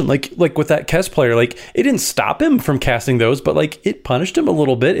Possession, like with that Kess player, like it didn't stop him from casting those, but like it punished him a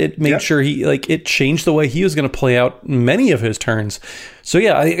little bit. It made sure it changed the way he was going to play out many of his turns. So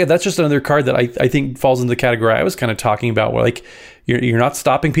yeah, that's just another card that I think falls into the category I was kind of talking about, where like you're not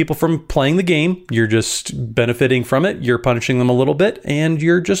stopping people from playing the game. You're just benefiting from it. You're punishing them a little bit, and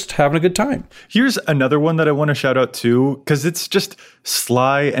you're just having a good time. Here's another one that I want to shout out too, because it's just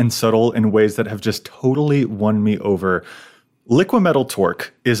sly and subtle in ways that have just totally won me over. Liquimetal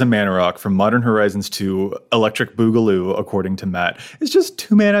Torque is a mana rock from Modern Horizons 2, Electric Boogaloo, according to Matt. It's just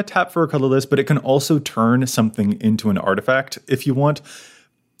 2 mana, tap for a colorless, but it can also turn something into an artifact if you want.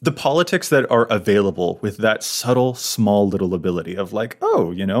 The politics that are available with that subtle, small little ability of like,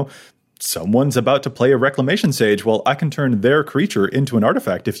 oh, someone's about to play a Reclamation Sage. Well, I can turn their creature into an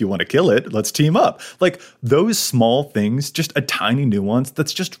artifact if you want to kill it. Let's team up. Like, those small things, just a tiny nuance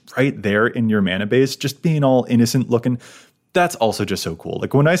that's just right there in your mana base, just being all innocent looking. That's also just so cool.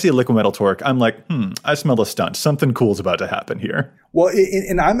 Like, when I see a Liquimetal Torque, I'm like, I smell a stunt. Something cool's about to happen here. Well,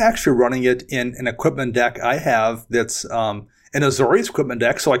 and I'm actually running it in an equipment deck I have that's an Azorius equipment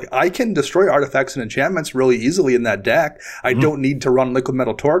deck. So like, I can destroy artifacts and enchantments really easily in that deck. I don't need to run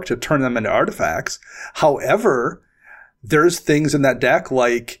Liquimetal Torque to turn them into artifacts. However, there's things in that deck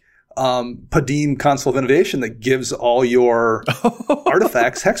like Padim, Console of Innovation, that gives all your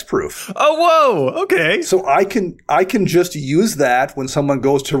artifacts hexproof. Oh, whoa, okay. So I can just use that when someone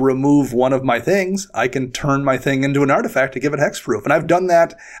goes to remove one of my things. I can turn my thing into an artifact to give it hexproof. And I've done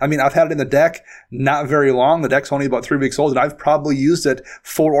that. I mean, I've had it in the deck not very long. The deck's only about 3 weeks old, and I've probably used it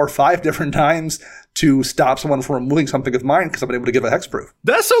 4 or 5 different times to stop someone from removing something of mine because I've been able to give it hexproof.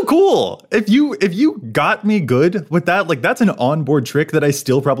 That's so cool. If you got me good with that, like, that's an onboard trick that I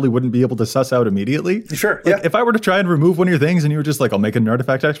still probably wouldn't be able to suss out immediately. Sure. Like, if I were to try and remove one of your things and you were just like, I'll make an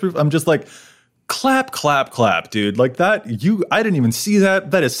artifact hexproof, I'm just like, Clap, clap, clap, dude. Like that, I didn't even see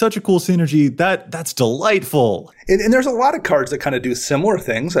that. That is such a cool synergy. That's delightful. And there's a lot of cards that kind of do similar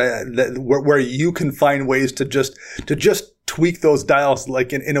things where you can find ways to just tweak those dials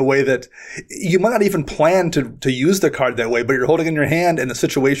like in a way that you might not even plan to use the card that way, but you're holding it in your hand and the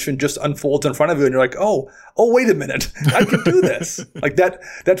situation just unfolds in front of you and you're like, oh, wait a minute. I can do this. Like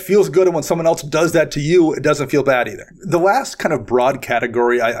that feels good. And when someone else does that to you, it doesn't feel bad either. The last kind of broad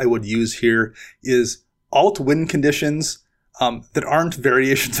category I would use here is alt win conditions that aren't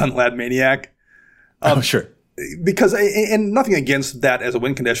variations on Lab Maniac. Sure. Because, and nothing against that as a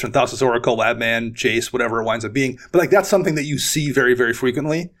win condition, Thassa's Oracle, Labman, Jace, whatever it winds up being, but like that's something that you see very, very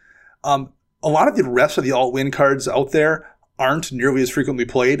frequently. A lot of the rest of the alt-win cards out there aren't nearly as frequently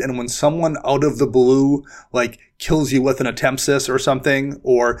played, and when someone out of the blue, like, kills you with an Attempsis or something,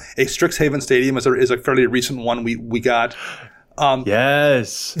 or a Strixhaven Stadium is a fairly recent one we got.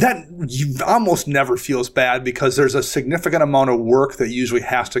 Yes. That almost never feels bad because there's a significant amount of work that usually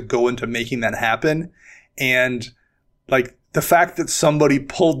has to go into making that happen. And like the fact that somebody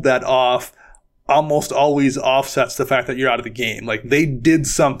pulled that off almost always offsets the fact that you're out of the game. Like they did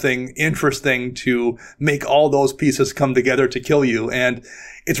something interesting to make all those pieces come together to kill you. And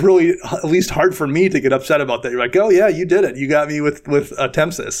it's really at least hard for me to get upset about that. You're like, oh yeah, you did it. You got me with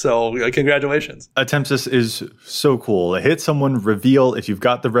Attempsis. So congratulations. Attempsis is so cool. Hit someone, reveal. If you've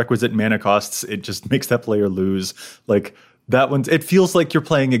got the requisite mana costs, it just makes that player lose. Like, that one's, it feels like you're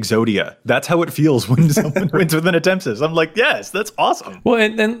playing Exodia. That's how it feels when someone wins with an Attempsis. I'm like, yes, that's awesome. Well,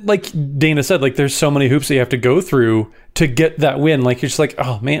 and like Dana said, like there's so many hoops that you have to go through to get that win. Like you're just like,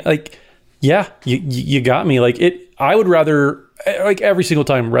 oh man, like, yeah, you got me. Like I would rather, like every single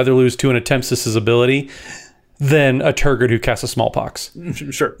time, rather lose to an Attempsis' ability than a Turgid who casts a Smallpox.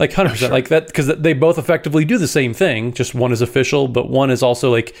 Sure. Like 100%. Sure. Like that, because they both effectively do the same thing. Just one is official, but one is also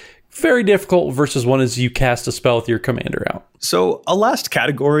like very difficult versus one is you cast a spell with your commander out. So a last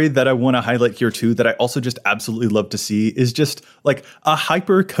category that I want to highlight here too, that I also just absolutely love to see is just like a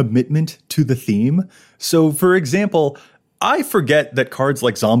hyper commitment to the theme. So for example, I forget that cards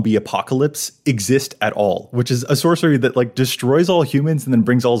like Zombie Apocalypse exist at all, which is a sorcery that like destroys all humans and then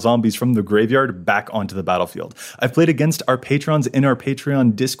brings all zombies from the graveyard back onto the battlefield. I've played against our patrons in our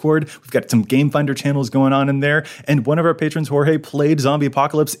Patreon Discord. We've got some Game Finder channels going on in there. And one of our patrons, Jorge, played Zombie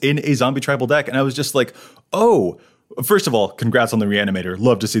Apocalypse in a zombie tribal deck. And I was just like, oh, first of all, congrats on the Reanimator.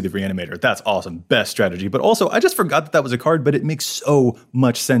 Love to see the Reanimator. That's awesome. Best strategy. But also, I just forgot that was a card, but it makes so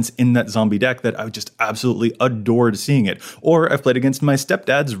much sense in that zombie deck that I just absolutely adored seeing it. Or I've played against my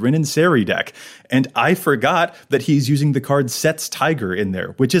stepdad's Rin and Seri deck, and I forgot that he's using the card Set's Tiger in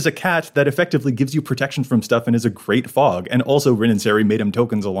there, which is a cat that effectively gives you protection from stuff and is a great fog. And also Rin and Seri made him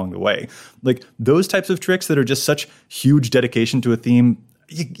tokens along the way. Like, those types of tricks that are just such huge dedication to a theme,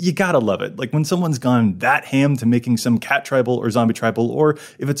 you gotta love it. Like when someone's gone that ham to making some cat tribal or zombie tribal, or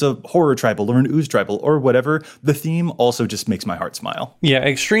if it's a horror tribal or an ooze tribal or whatever, the theme also just makes my heart smile. Yeah,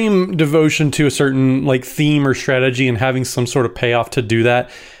 extreme devotion to a certain like theme or strategy and having some sort of payoff to do that.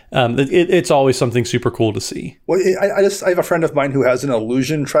 It's always something super cool to see. Well, I have a friend of mine who has an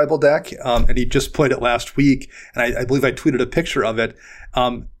Illusion tribal deck, and he just played it last week, and I believe I tweeted a picture of it.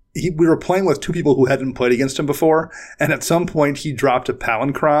 We were playing with two people who hadn't played against him before, and at some point he dropped a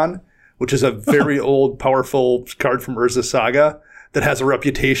Palinchron, which is a very old, powerful card from Urza Saga that has a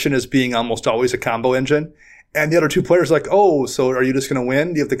reputation as being almost always a combo engine. And the other two players are like, oh, so are you just going to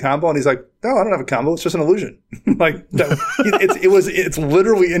win? Do you have the combo? And he's like, no, I don't have a combo. It's just an illusion. Like it's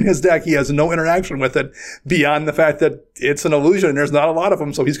literally in his deck. He has no interaction with it beyond the fact that it's an illusion and there's not a lot of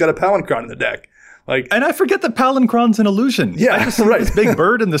them. So he's got a Palinchron in the deck. Like, and I forget that Palinchron's an illusion. Yeah, I just see this big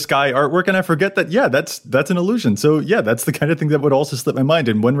bird in the sky artwork, and I forget that, yeah, that's an illusion. So yeah, that's the kind of thing that would also slip my mind.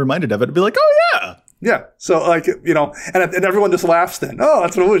 And when reminded of it, I'd be like, oh yeah. Yeah. So like, you know, and everyone just laughs then. Oh,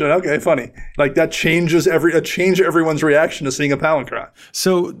 that's an illusion. Okay, funny. Like that changes everyone's reaction to seeing a Palinchron.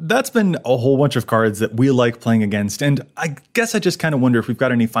 So that's been a whole bunch of cards that we like playing against. And I guess I just kind of wonder if we've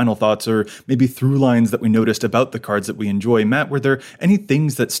got any final thoughts or maybe through lines that we noticed about the cards that we enjoy. Matt, were there any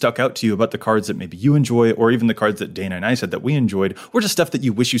things that stuck out to you about the cards that maybe you enjoy, or even the cards that Dana and I said that we enjoyed, or just stuff that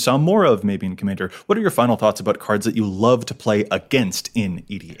you wish you saw more of maybe in Commander? What are your final thoughts about cards that you love to play against in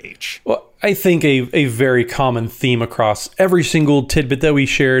EDH? Well, I think a very common theme across every single tidbit that we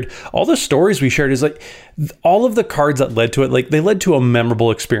shared, all the stories we shared, is like all of the cards that led to it, like they led to a memorable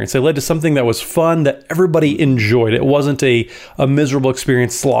experience. They led to something that was fun, that everybody enjoyed. It wasn't a miserable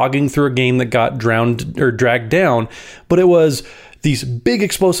experience slogging through a game that got drowned or dragged down, but it was these big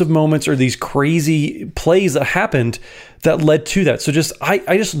explosive moments or these crazy plays that happened that led to that. So just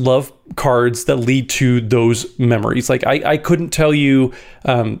I just love cards that lead to those memories. Like I couldn't tell you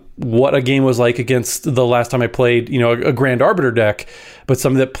what a game was like against the last time I played, a Grand Arbiter deck, but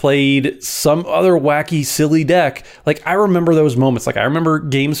somebody that played some other wacky, silly deck. Like I remember those moments. Like I remember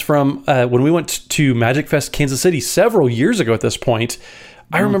games from when we went to Magic Fest Kansas City several years ago at this point.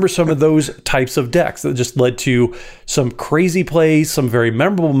 I remember some of those types of decks that just led to some crazy plays, some very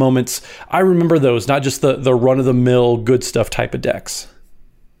memorable moments. I remember those, not just the run-of-the-mill good stuff type of decks.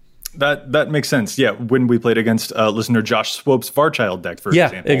 That makes sense. Yeah, when we played against listener Josh Swope's Varchild deck, for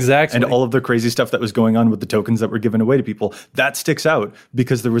example. Yeah, exactly. And all of the crazy stuff that was going on with the tokens that were given away to people, that sticks out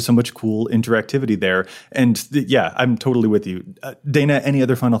because there was so much cool interactivity there. And yeah, I'm totally with you. Dana, any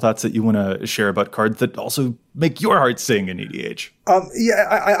other final thoughts that you want to share about cards that also make your heart sing in EDH?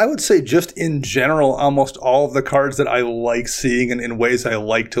 I would say just in general, almost all of the cards that I like seeing and in ways I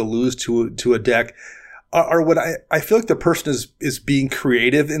like to lose to a deck are when I feel like the person is being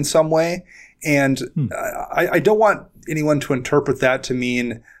creative in some way. And I don't want anyone to interpret that to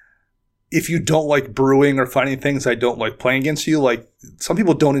mean if you don't like brewing or finding things I don't like playing against you. Like some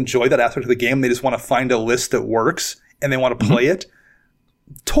people don't enjoy that aspect of the game. They just want to find a list that works and they want to play it.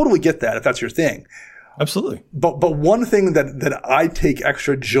 Totally get that if that's your thing. Absolutely. But one thing that I take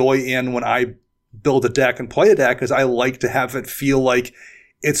extra joy in when I build a deck and play a deck is I like to have it feel like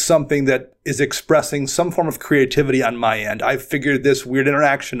it's something that is expressing some form of creativity on my end. I've figured this weird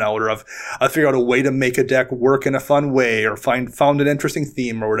interaction out, or I've figured out a way to make a deck work in a fun way, or found an interesting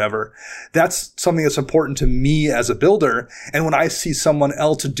theme or whatever. That's something that's important to me as a builder. And when I see someone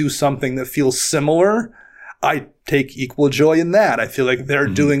else do something that feels similar, I take equal joy in that. I feel like they're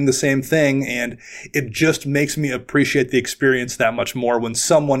doing the same thing, and it just makes me appreciate the experience that much more when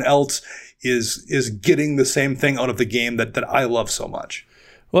someone else is getting the same thing out of the game that I love so much.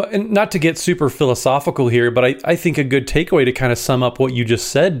 Well, and not to get super philosophical here, but I think a good takeaway to kind of sum up what you just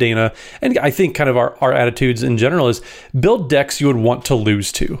said, Dana, and I think kind of our attitudes in general is build decks you would want to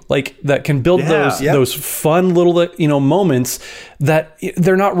lose to, like that can build those fun little moments that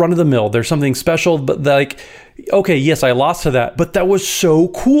they're not run of the mill. There's something special, but like, okay, yes, I lost to that, but that was so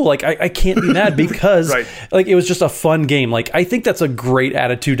cool. Like I can't be mad because like it was just a fun game. Like I think that's a great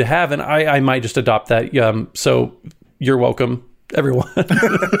attitude to have, and I might just adopt that. So you're welcome, everyone.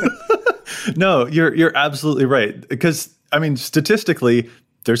 No, you're absolutely right. Because I mean, statistically,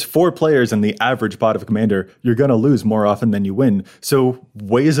 there's 4 players in the average pot of Commander. You're going to lose more often than you win. So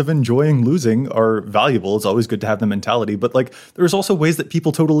ways of enjoying losing are valuable. It's always good to have the mentality. But like, there's also ways that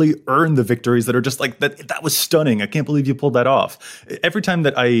people totally earn the victories that are just like, that was stunning. I can't believe you pulled that off. Every time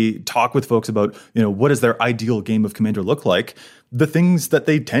that I talk with folks about, what does their ideal game of Commander look like, the things that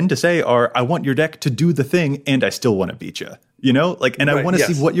they tend to say are, I want your deck to do the thing and I still want to beat you. I want to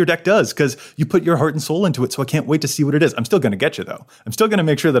see what your deck does because you put your heart and soul into it. So I can't wait to see what it is. I'm still going to get you though. I'm still going to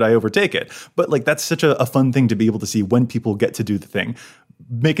make sure that I overtake it. But like, that's such a fun thing to be able to see when people get to do the thing.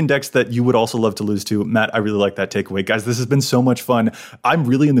 Making decks that you would also love to lose to. Matt, I really like that takeaway. Guys, this has been so much fun. I'm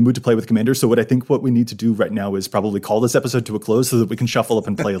really in the mood to play with Commander. So what we need to do right now is probably call this episode to a close so that we can shuffle up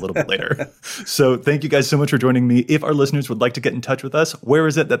and play a little bit later. So thank you guys so much for joining me. If our listeners would like to get in touch with us, where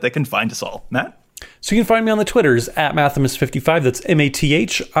is it that they can find us all? Matt? So you can find me on the Twitters at Mathimus55. That's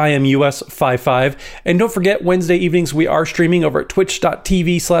MATHIMUS55. And don't forget, Wednesday evenings, we are streaming over at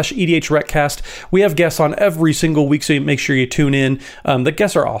twitch.tv/EDHRECast. We have guests on every single week, so make sure you tune in. The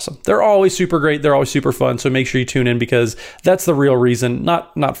guests are awesome. They're always super great. They're always super fun. So make sure you tune in because that's the real reason,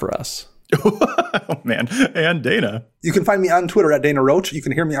 not for us. Oh, man. And Dana. You can find me on Twitter at Dana Roach. You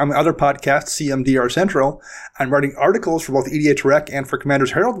can hear me on my other podcast, CMDR Central. I'm writing articles for both EDHREC and for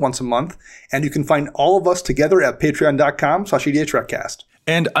Commander's Herald once a month. And you can find all of us together at patreon.com/EDHRECast.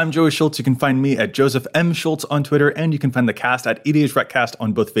 And I'm Joey Schultz. You can find me at Joseph M. Schultz on Twitter, and you can find the cast at EDHRECast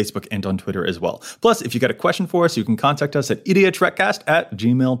on both Facebook and on Twitter as well. Plus, if you got a question for us, you can contact us at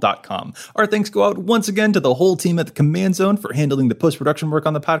EDHRECast@gmail.com. Our thanks go out once again to the whole team at the Command Zone for handling the post-production work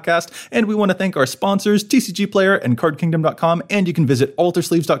on the podcast, and we want to thank our sponsors, TCG Player and CardKingdom.com, and you can visit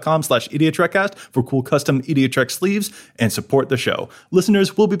altersleeves.com/EDHRECast for cool custom EDHREC sleeves and support the show.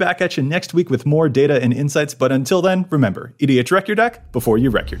 Listeners, we'll be back at you next week with more data and insights, but until then, remember, EDHREC your deck before you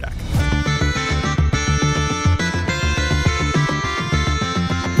wreck your deck.